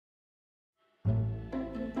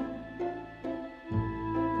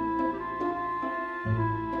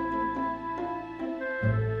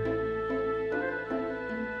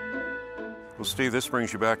Well, Steve, this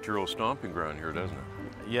brings you back to your old stomping ground here, doesn't it?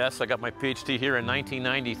 Yes, I got my PhD here in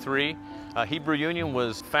 1993. Hebrew Union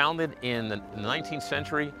was founded in the 19th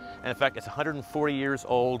century, and in fact, it's 140 years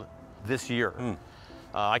old this year.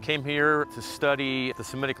 I came here to study the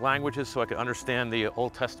Semitic languages so I could understand the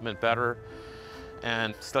Old Testament better,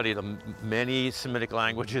 and studied many Semitic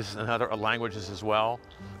languages and other languages as well.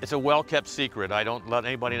 It's a well-kept secret. I don't let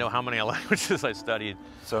anybody know how many languages I studied.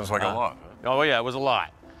 Sounds like a lot. Oh yeah, it was a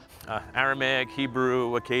lot. Aramaic,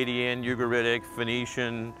 Hebrew, Akkadian, Ugaritic,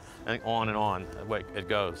 Phoenician, and on it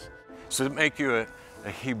goes. So does it make you a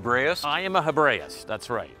Hebraist? I am a Hebraist, that's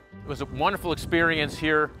right. It was a wonderful experience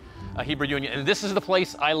here, Hebrew Union, and this is the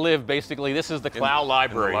place I live, basically. This is the Clow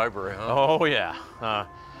Library. In the library, huh? Oh yeah.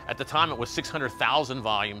 At the time it was 600,000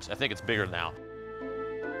 volumes. I think it's bigger now.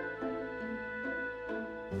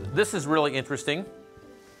 This is really interesting.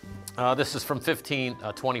 This is from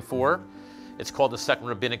 1524. It's called the Second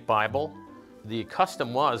Rabbinic Bible. The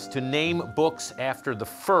custom was to name books after the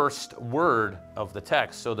first word of the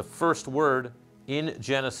text. So the first word in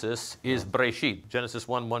Genesis is Breshit. Genesis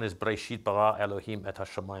 1:1 is Breshit bara Elohim et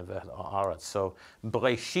hashamayim ve'ha'aretz. So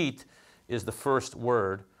Breshit is the first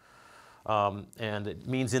word, and it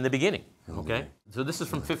means in the beginning. Okay? So this is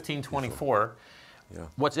from 1524. Yeah.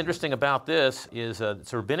 What's interesting about this is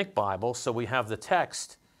it's a rabbinic Bible, so we have the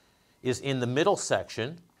text is in the middle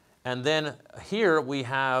section, and then here we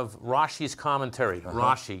have Rashi's commentary,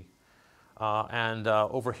 Rashi, and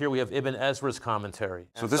over here we have Ibn Ezra's commentary.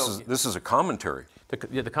 So this is a commentary.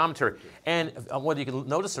 The commentary. And whether you can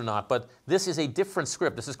notice or not, but this is a different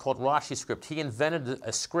script. This is called Rashi's script. He invented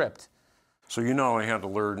a script. So you not only had to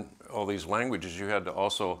learn all these languages, you had to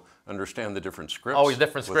also understand the different scripts. Oh,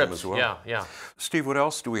 different scripts, as well. Yeah. Steve, what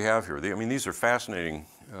else do we have here? I mean, these are fascinating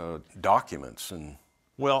documents. And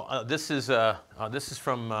well, this is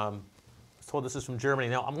from, I was told this is from Germany.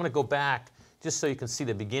 Now, I'm going to go back just so you can see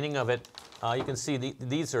the beginning of it. You can see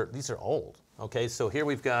these are old. Okay, so here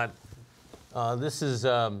we've got, this is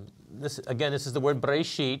the word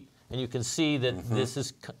Breshit, and you can see that this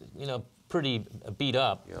is, pretty beat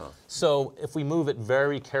up. Yeah. So if we move it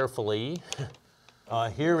very carefully,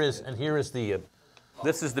 here is the,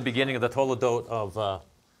 this is the beginning of the Toledot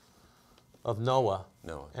of Noah.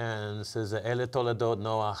 And it says Ele Toledot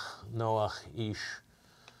Noach Ish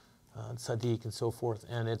Tzaddik and so forth.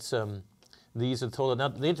 And it's these are Toledot. Now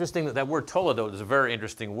the interesting that word Toledot is a very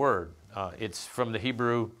interesting word. It's from the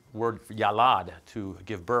Hebrew word yalad, to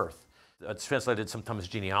give birth. It's translated sometimes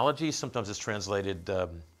genealogy, sometimes it's translated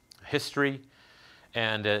history,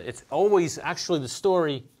 and it's always actually the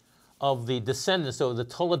story of the descendants. So the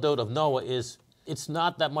Toledot of Noah it's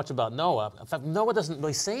not that much about Noah. In fact, Noah doesn't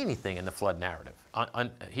really say anything in the flood narrative.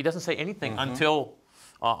 He doesn't say anything until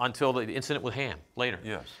the incident with Ham later.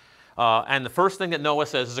 Yes. And the first thing that Noah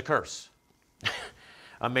says is a curse,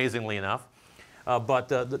 amazingly enough. But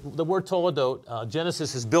the word Toledot,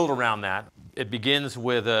 Genesis is built around that. It begins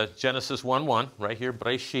with Genesis 1:1, right here,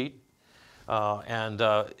 Breshit. And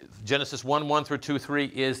Genesis 1:1 through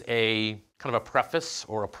 2:3 is a kind of a preface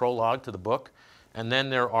or a prologue to the book. And then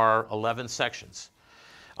there are 11 sections.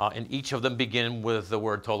 And each of them begin with the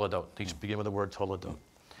word Toledot. Each begin with the word Toledot.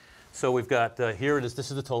 So we've got, here it is,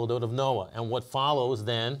 this is the Toledot of Noah. And what follows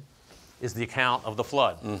then is the account of the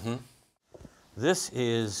flood. This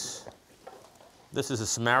is a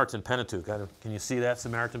Samaritan Pentateuch. Can you see that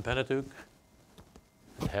Samaritan Pentateuch?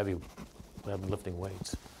 Heavy, I'm lifting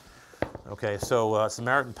weights. Okay, so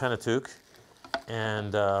Samaritan Pentateuch,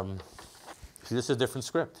 and see, this is a different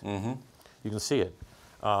script. You can see it.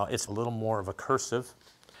 It's a little more of a cursive.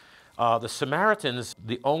 The Samaritans,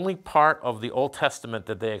 the only part of the Old Testament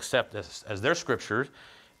that they accept as their scripture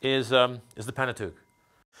is the Pentateuch.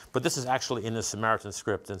 But this is actually in the Samaritan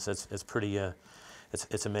script, and so it's pretty,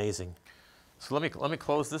 it's amazing. So let me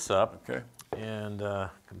close this up. Okay. And I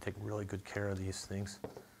can take really good care of these things.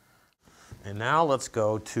 And now let's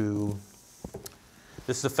go to,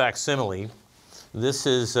 this is a facsimile. This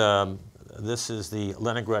is the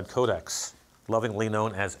Leningrad Codex, lovingly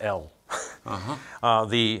known as L.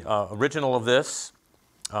 The original of this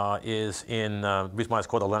is in, the reason why it's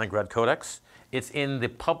called the Leningrad Codex, it's in the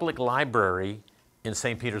public library in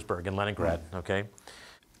St. Petersburg in Leningrad, okay?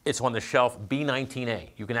 It's on the shelf B19A.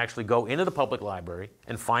 You can actually go into the public library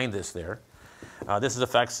and find this there. This is a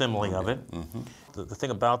facsimile of it. The thing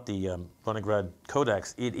about the Leningrad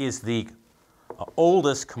Codex, it is the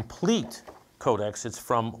oldest complete codex. It's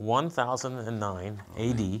from 1009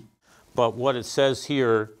 AD. But what it says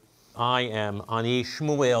here, I am Ani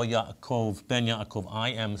Shmuel Yaakov Ben Yaakov. I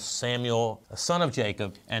am Samuel, son of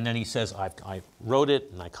Jacob. And then he says, I wrote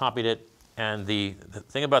it and I copied it. And the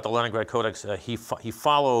thing about the Leningrad Codex, he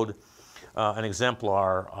followed an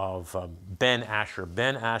exemplar of Ben Asher.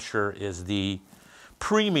 Ben Asher is the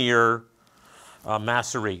premier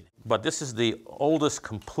Masoret, but this is the oldest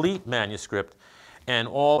complete manuscript, and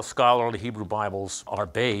all scholarly Hebrew Bibles are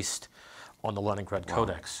based on the Leningrad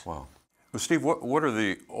Codex. Wow. Well, Steve, what are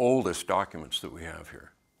the oldest documents that we have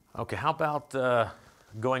here? Okay, how about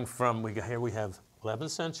going from, here we have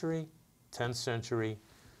 11th century, 10th century.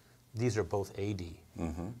 These are both AD.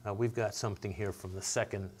 We've got something here from the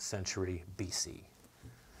 2nd century BC.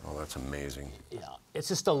 Oh, that's amazing. Yeah, it's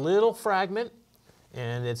just a little fragment,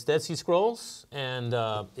 and it's Dead Sea Scrolls, and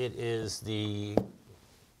it is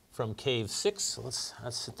from Cave 6. Let's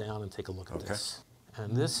sit down and take a look at this.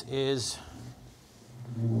 And this is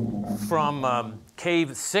from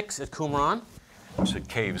Cave 6 at Qumran. You said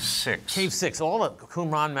Cave 6. Cave 6. All the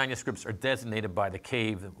Qumran manuscripts are designated by the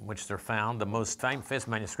cave in which they're found. The most famous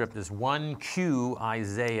manuscript is 1Q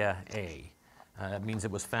Isaiah A. That means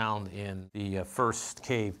it was found in the first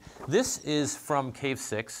cave. This is from Cave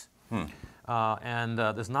 6. And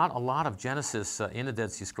there's not a lot of Genesis in the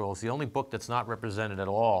Dead Sea Scrolls. The only book that's not represented at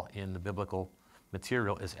all in the biblical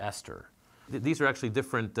material is Esther. These are actually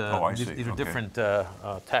different. These are different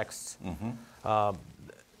texts.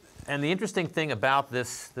 And the interesting thing about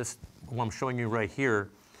this what I'm showing you right here,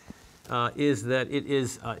 is that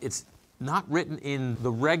it's not written in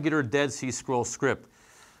the regular Dead Sea Scroll script.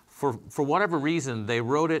 For whatever reason, they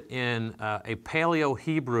wrote it in a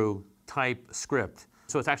Paleo-Hebrew type script.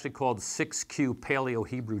 So it's actually called 6Q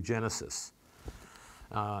Paleo-Hebrew Genesis.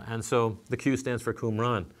 And so the Q stands for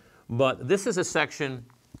Qumran. But this is a section,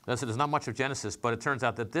 there's not much of Genesis, but it turns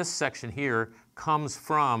out that this section here comes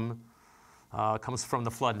from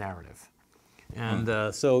the flood narrative.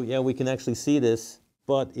 And so, yeah, we can actually see this,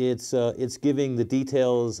 but it's giving the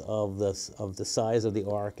details of the size of the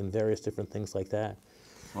ark and various different things like that.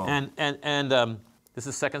 Wow. And this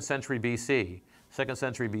is 2nd century BC,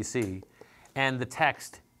 and the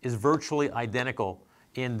text is virtually identical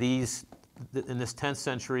in this 10th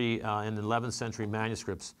century and 11th century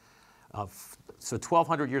manuscripts. So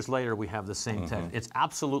 1,200 years later, we have the same text. It's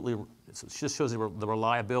absolutely, it just shows the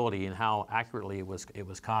reliability and how accurately it was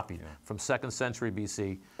copied from 2nd century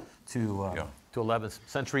BC to 11th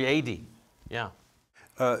century AD. Yeah.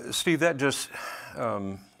 Steve, that just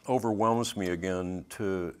overwhelms me again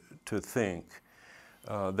to think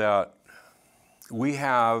that we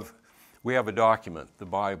have a document, the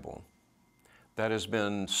Bible, that has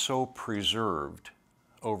been so preserved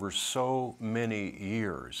over so many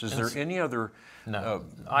years. Is there any other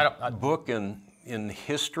book in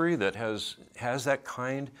history that has that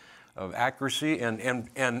kind of accuracy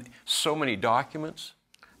and so many documents?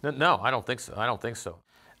 No, I don't think so. I don't think so.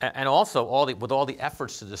 And also, with all the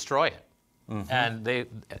efforts to destroy it, and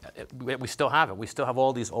we still have it. We still have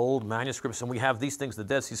all these old manuscripts, and we have these things, the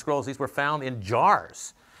Dead Sea Scrolls. These were found in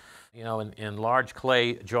jars, in large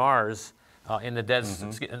clay jars in the Dead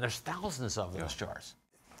Sea, and there's thousands of those jars.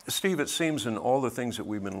 Steve, it seems in all the things that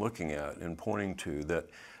we've been looking at and pointing to that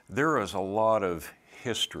there is a lot of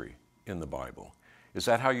history in the Bible. Is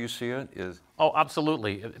that how you see it? Oh,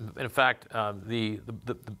 absolutely. In fact, the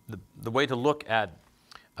way to look at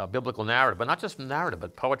biblical narrative, but not just narrative,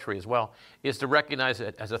 but poetry as well, is to recognize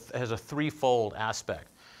it as a threefold aspect.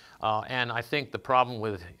 And I think the problem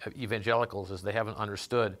with evangelicals is they haven't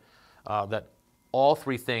understood that all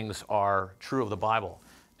three things are true of the Bible.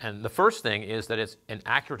 And the first thing is that it's an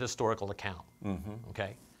accurate historical account,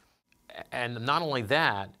 okay? And not only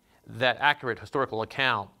that, that accurate historical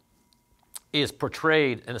account is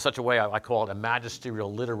portrayed in such a way I call it a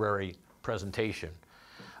magisterial literary presentation.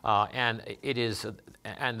 And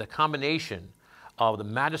the combination of the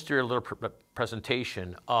magisterial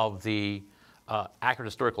presentation of the accurate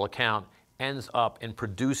historical account ends up in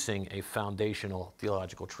producing a foundational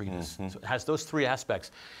theological treatise. So it has those three aspects.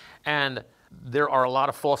 And there are a lot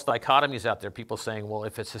of false dichotomies out there, people saying, well,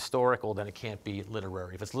 if it's historical, then it can't be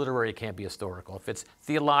literary. If it's literary, it can't be historical. If it's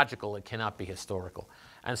theological, it cannot be historical,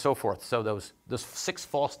 and so forth. So those 6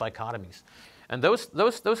 false dichotomies. And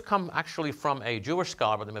those come actually from a Jewish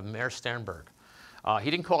scholar by the name of Meir Sternberg.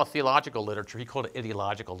 He didn't call it theological literature, he called it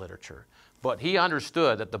ideological literature. But he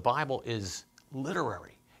understood that the Bible is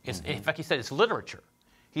literary. In fact, he said it's literature.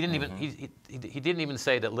 He didn't even he didn't even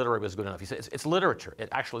say that literary was good enough. He said it's literature. It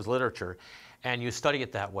actually is literature, and you study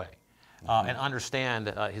it that way, and understand.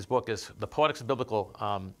 His book is The Poetics of Biblical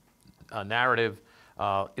Narrative,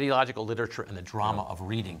 Ideological Literature, and the Drama of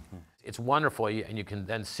Reading. It's wonderful, and you can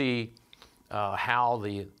then see how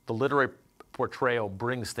the literary portrayal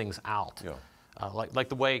brings things out, like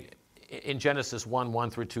the way in Genesis 1:1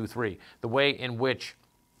 through 2:3, the way in which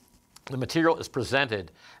the material is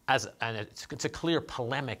presented as, and it's a clear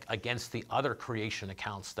polemic against the other creation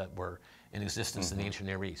accounts that were in existence in the ancient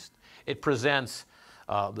Near East. It presents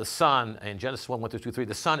the sun in Genesis 1, 1 through 2, 3.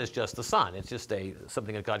 The sun is just the sun. It's just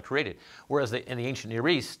something that God created. Whereas in the ancient Near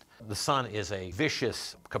East, the sun is a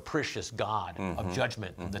vicious, capricious god of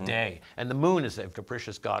judgment of the day. And the moon is a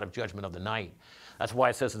capricious god of judgment of the night. That's why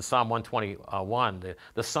it says in Psalm 121,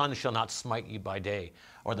 the sun shall not smite you by day,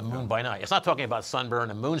 or the moon by night. It's not talking about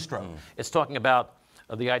sunburn and moonstroke. It's talking about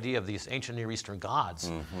the idea of these ancient Near Eastern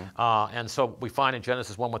gods. And so we find in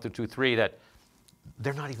Genesis 1, 1 through 2, 3 that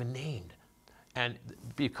they're not even named. And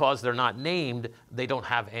because they're not named, they don't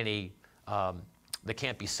have any, they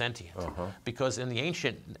can't be sentient. Because in the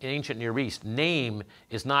ancient Near East, name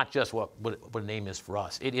is not just what a name is for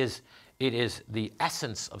us. It is the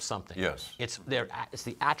essence of something. Yes. It's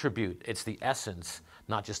the attribute, it's the essence,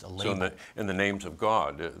 not just a label. So in the names of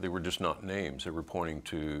God, they were just not names. They were pointing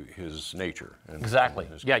to His nature. Exactly.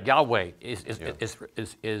 Yeah, Yahweh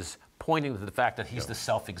is pointing to the fact that He's the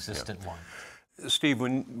self-existent one. Steve,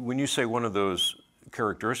 when you say one of those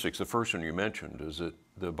characteristics, the first one you mentioned is that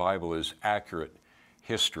the Bible is accurate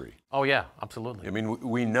history. Oh yeah, absolutely. I mean,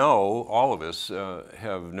 we know, all of us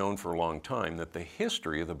have known for a long time that the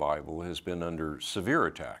history of the Bible has been under severe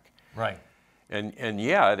attack. Right. And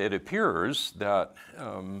yet it appears that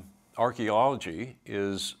archaeology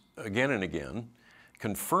is again and again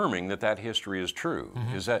confirming that history is true.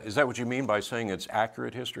 Is that what you mean by saying it's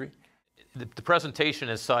accurate history? The presentation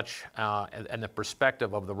is such, and the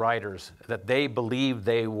perspective of the writers, that they believe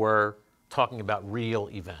they were talking about real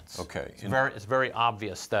events. Okay. It's very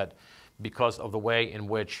obvious that because of the way in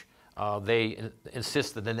which they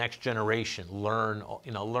insist that the next generation learn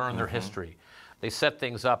their history. They set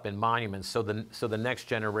things up in monuments so the next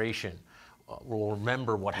generation will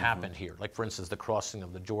remember what happened here. Like, for instance, the crossing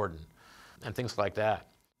of the Jordan and things like that.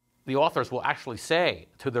 The authors will actually say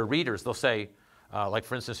to their readers, they'll say, like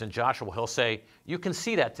for instance in Joshua, he'll say, you can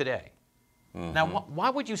see that today. Now, why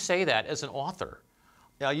would you say that as an author?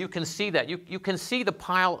 You can see that. You can see the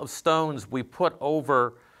pile of stones we put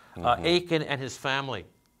over Achan and his family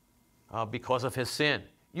because of his sin.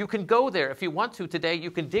 You can go there if you want to today.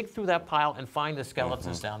 You can dig through that pile and find the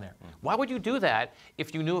skeletons down there. Why would you do that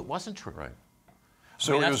if you knew it wasn't true? Right.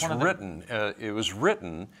 So it was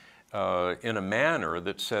written in a manner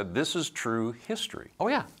that said this is true history. Oh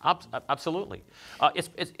yeah, absolutely.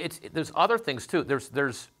 There's other things too.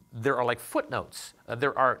 There are like footnotes.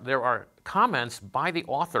 There are comments by the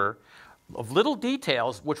author of little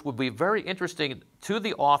details which would be very interesting to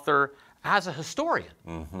the author as a historian.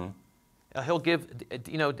 He'll give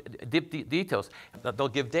details. They'll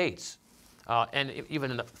give dates. And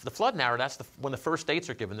even in the flood narrative, that's when the first dates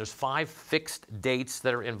are given. There's 5 fixed dates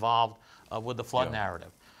that are involved with the flood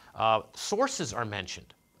narrative. Sources are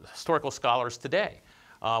mentioned. Historical scholars today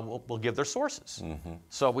will give their sources.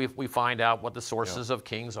 So we find out what the sources of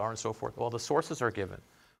kings are and so forth. Well, the sources are given.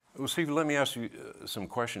 Well, Steve, let me ask you some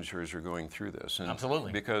questions here as you're going through this.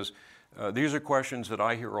 Absolutely. Because these are questions that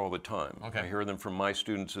I hear all the time. Okay. I hear them from my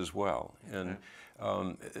students as well. And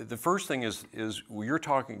the first thing is you're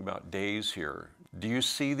talking about days here. Do you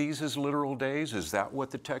see these as literal days? Is that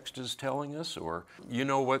what the text is telling us? Or you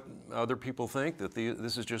know what other people think, that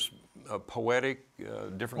this is just a poetic,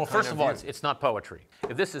 different kind of Well, first of all, view? it's not poetry.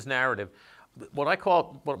 If this is narrative, what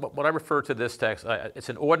I refer to this text, it's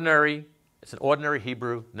an ordinary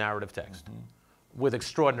Hebrew narrative text with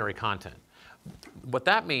extraordinary content. What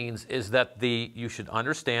that means is that you should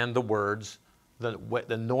understand the words,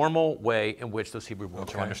 the normal way in which those Hebrew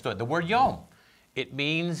words are understood. The word yom, it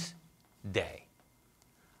means day.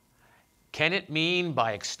 Can it mean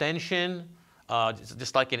by extension,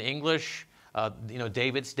 just like in English,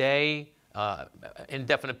 David's day,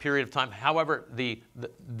 indefinite period of time? However, the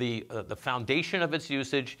foundation of its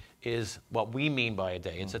usage is what we mean by a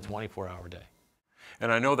day. It's a 24-hour day.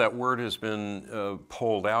 And I know that word has been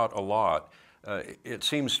pulled out a lot. It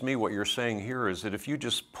seems to me what you're saying here is that if you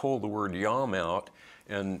just pull the word yom out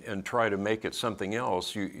and try to make it something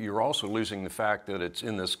else, you're also losing the fact that it's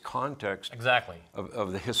in this context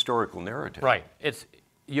of the historical narrative. Right.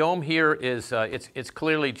 Yom here is it's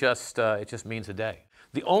clearly just it just means a day.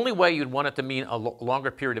 The only way you'd want it to mean a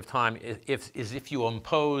longer period of time is if you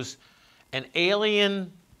impose an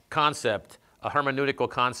alien concept, a hermeneutical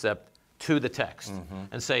concept, to the text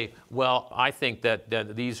and say, well, I think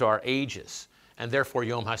that these are ages, and therefore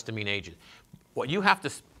yom has to mean ages. What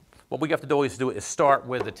we have to always do is start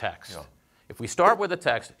with the text. If we start with the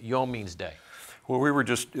text, yom means day. Well, we were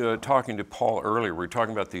just talking to Paul earlier. We were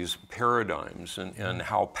talking about these paradigms and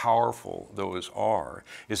how powerful those are.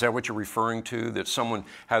 Is that what you're referring to, that someone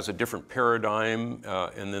has a different paradigm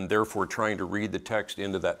and then therefore trying to read the text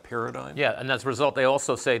into that paradigm? Yeah, and as a result, they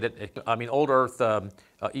also say that, Old Earth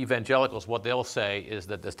evangelicals, what they'll say is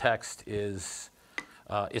that the text is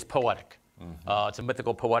poetic. It's a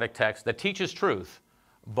mythical, poetic text that teaches truth,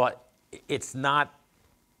 but it's not.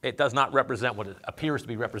 It does not represent what it appears to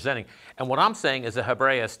be representing. And what I'm saying as a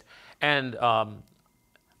Hebraist, and I'm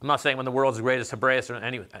not saying I'm the world's greatest Hebraist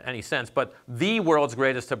in any sense, but the world's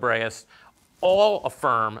greatest Hebraist all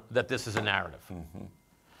affirm that this is a narrative.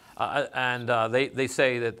 They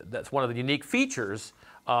say that that's one of the unique features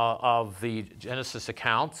of the Genesis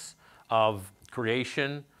accounts of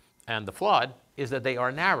creation and the flood, is that they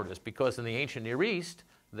are narratives, because in the ancient Near East,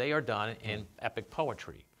 they are done in epic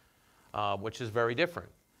poetry, which is very different.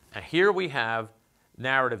 And here we have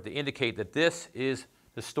narrative to indicate that this is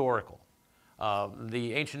historical.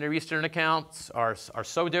 The ancient Near Eastern accounts are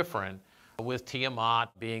so different, with Tiamat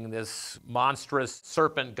being this monstrous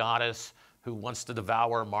serpent goddess who wants to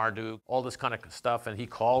devour Marduk, all this kind of stuff, and he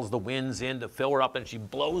calls the winds in to fill her up, and she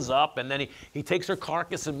blows up, and then he takes her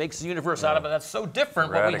carcass and makes the universe out of it. That's so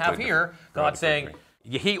different what we have here. God saying,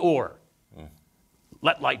 Yehi Or,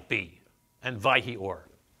 let light be, and Vayhi Or,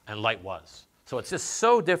 and light was. So it's just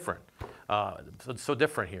so different, so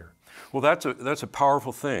different here. Well, that's a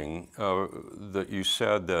powerful thing that you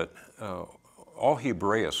said, that all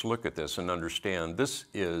Hebraists look at this and understand this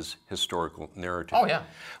is historical narrative. Oh, yeah.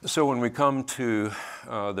 So when we come to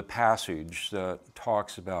the passage that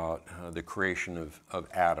talks about the creation of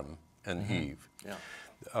Adam and Eve,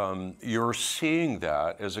 you're seeing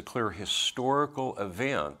that as a clear historical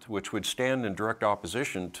event, which would stand in direct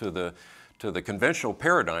opposition to the conventional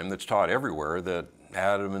paradigm that's taught everywhere, that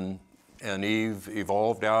Adam and Eve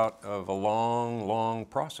evolved out of a long, long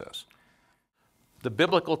process. The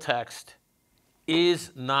biblical text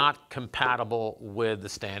is not compatible with the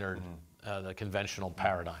standard, the conventional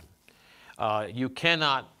paradigm. You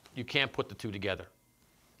can't put the two together.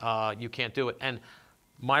 You can't do it. And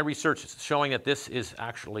my research is showing that this is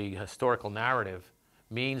actually historical narrative,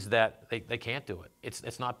 means that they can't do it.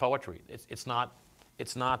 It's not poetry. It's not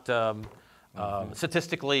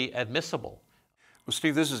statistically admissible. Well,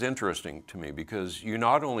 Steve, this is interesting to me, because you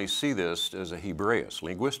not only see this as a Hebraist,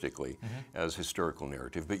 linguistically, as historical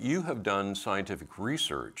narrative, but you have done scientific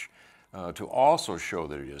research to also show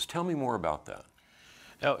that it is. Tell me more about that.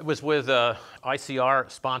 It was with an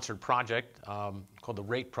ICR-sponsored project called the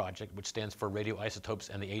RATE Project, which stands for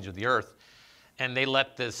Radioisotopes and the Age of the Earth. And they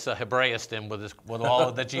let this Hebraist in with all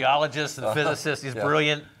of the geologists and physicists, these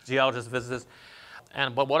brilliant geologists and physicists.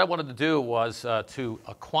 But what I wanted to do was to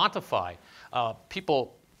quantify.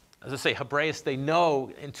 People, as I say, Hebraists, they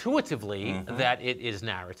know intuitively that it is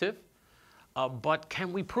narrative, but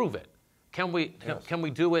can we prove it? Can we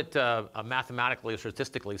do it mathematically or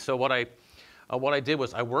statistically? So what I did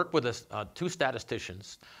was I worked with two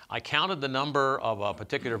statisticians. I counted the number of a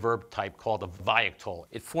particular verb type called a vayikol.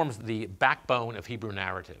 It forms the backbone of Hebrew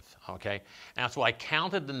narrative, okay? And so I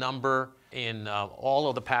counted the number in all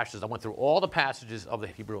of the passages. I went through all the passages of the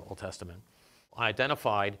Hebrew Old Testament. I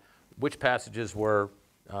identified which passages were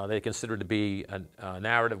they considered to be a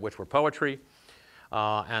narrative, which were poetry.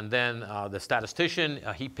 And then the statistician,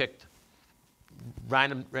 he picked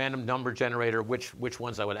random number generator, which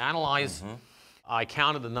ones I would analyze. I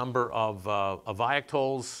counted the number of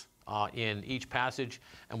vayiktols in each passage,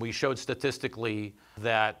 and we showed statistically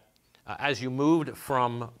that as you moved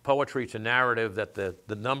from poetry to narrative, that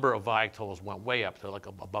the number of vayiktols went way up to like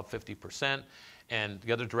above 50%, and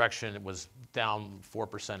the other direction it was down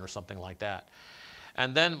 4% or something like that.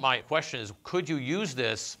 And then my question is, could you use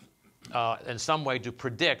this in some way to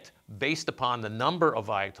predict, based upon the number of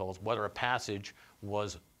vayiktols, whether a passage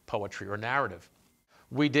was poetry or narrative?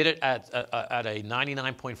 We did it at a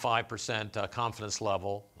 99.5% confidence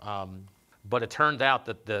level, but it turned out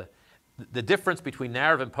that the difference between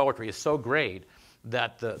narrative and poetry is so great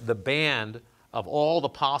that the band of all the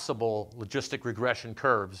possible logistic regression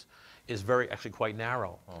curves is actually quite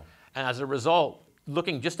narrow. And as a result,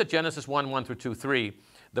 looking just at Genesis 1 through 2:3,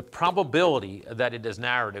 the probability that it is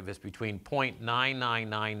narrative is between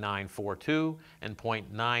 0.999942 and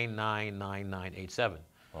 0.999987.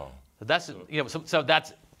 That's, so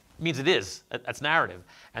that means it is. That's narrative.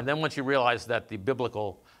 And then once you realize that the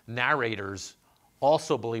biblical narrators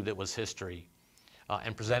also believed it was history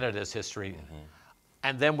and presented it as history,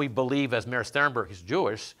 and then we believe, as Mayor Sternberg, who's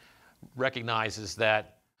Jewish, recognizes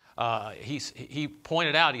that he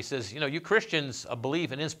pointed out, he says, you Christians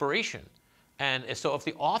believe in inspiration. And so if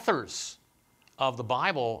the authors of the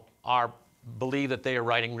Bible are believe that they are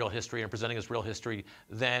writing real history and presenting as real history,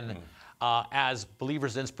 then as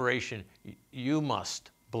believers' inspiration, you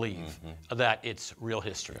must believe that it's real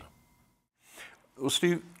history. Well,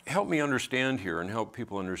 Steve, help me understand here and help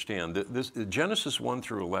people understand that this Genesis 1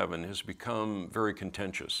 through 11 has become very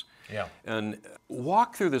contentious. Yeah. And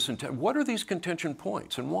walk through this. What are these contention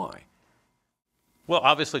points and why? Well,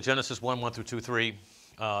 obviously, Genesis 1 through 2, 3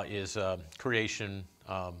 is creation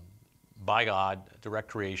by God, direct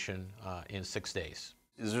creation in 6 days.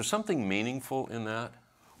 Is there something meaningful in that?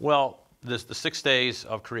 Well, the 6 days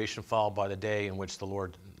of creation followed by the day in which the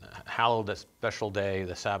Lord hallowed that special day,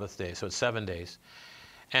 the Sabbath day. So it's 7 days.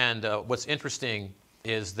 And what's interesting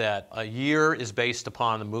is that a year is based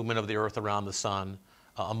upon the movement of the earth around the sun.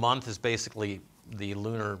 A month is basically the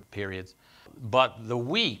lunar periods. But the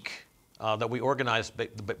week that we organize,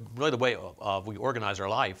 really the way we organize our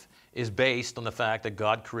life, is based on the fact that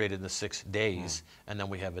God created in the 6 days, and then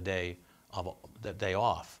we have a day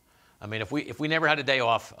off. I mean, if we never had a day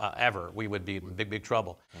off ever, we would be in big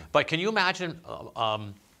trouble. But can you imagine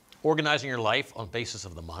organizing your life on the basis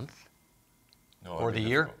of the month or the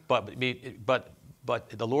year? But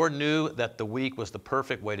the Lord knew that the week was the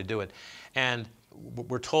perfect way to do it, and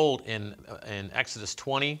we're told in Exodus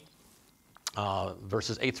 20,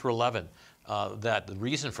 verses 8 through 11, that the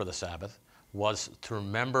reason for the Sabbath was to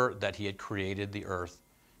remember that He had created the earth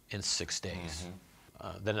in 6 days.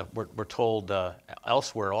 Then we're told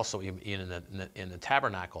elsewhere, also in the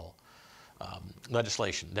tabernacle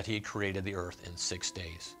legislation, that He had created the earth in 6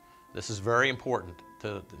 days. This is very important.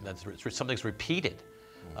 Something's repeated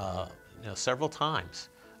several times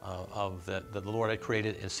that the Lord had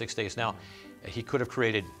created in 6 days. Now, He could have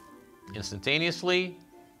created instantaneously,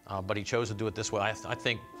 but He chose to do it this way. I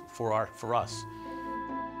think for us,